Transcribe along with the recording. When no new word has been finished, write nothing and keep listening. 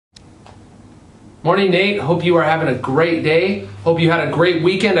Morning, Nate. Hope you are having a great day. Hope you had a great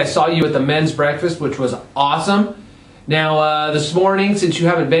weekend. I saw you at the men's breakfast, which was awesome. Now, this morning, since you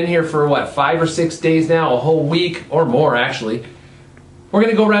haven't been here for, what, 5 or 6 days now, a whole week or more, actually, we're going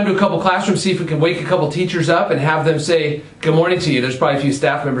to go around to a couple classrooms, see if we can wake a couple teachers up and have them say good morning to you. There's probably a few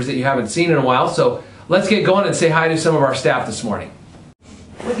staff members that you haven't seen in a while, so let's get going and say hi to some of our staff this morning.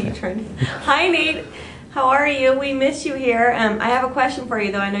 What are you trying to... Hi, Nate. How are you? We miss you here. I have a question for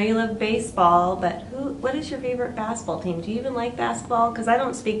you, though. I know you love baseball, but what is your favorite basketball team? Do you even like basketball? Because I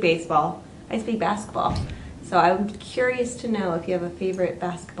don't speak baseball. I speak basketball. So I'm curious to know if you have a favorite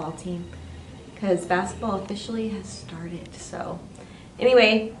basketball team, because basketball officially has started. So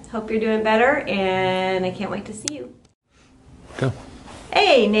anyway, hope you're doing better, and I can't wait to see you. Go.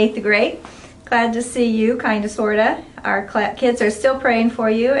 Hey, Nate the Great. Glad to see you, kinda, sorta. Our kids are still praying for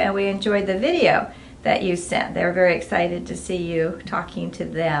you, and we enjoyed the video that you sent. They were very excited to see you talking to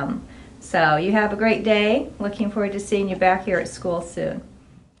them. So you have a great day. Looking forward to seeing you back here at school soon.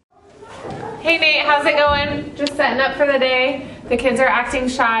 Hey Nate, how's it going? Just setting up for the day. The kids are acting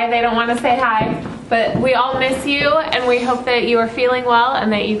shy. They don't want to say hi. But we all miss you, and we hope that you are feeling well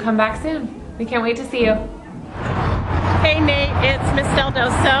and that you come back soon. We can't wait to see you. Hey Nate, it's Miss Del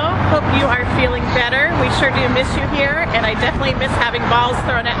Doso. Hope you are feeling better. We sure do miss you here, and I definitely miss having balls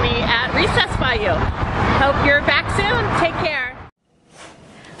thrown at me at recess by you. Hope you're back soon. Take care.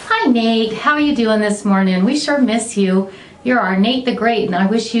 Hi Nate, how are you doing this morning? We sure miss you. You're our Nate the Great, and I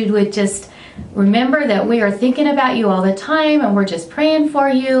wish you would just remember that we are thinking about you all the time, and we're just praying for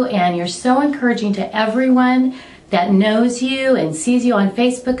you, and you're so encouraging to everyone that knows you and sees you on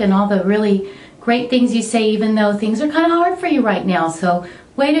Facebook and all the really great things you say, even though things are kind of hard for you right now. So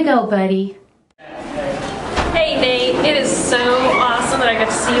way to go, buddy. Hey Nate, it is so awesome that I got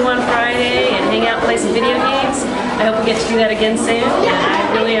to see you on Friday and hang out and play some video games. I hope we get to do that again soon, and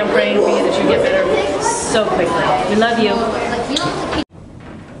I really am praying for you that you get better so quickly. We love you.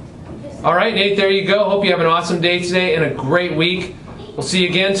 All right, Nate, there you go. Hope you have an awesome day today and a great week. We'll see you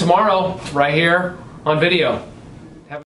again tomorrow right here on video.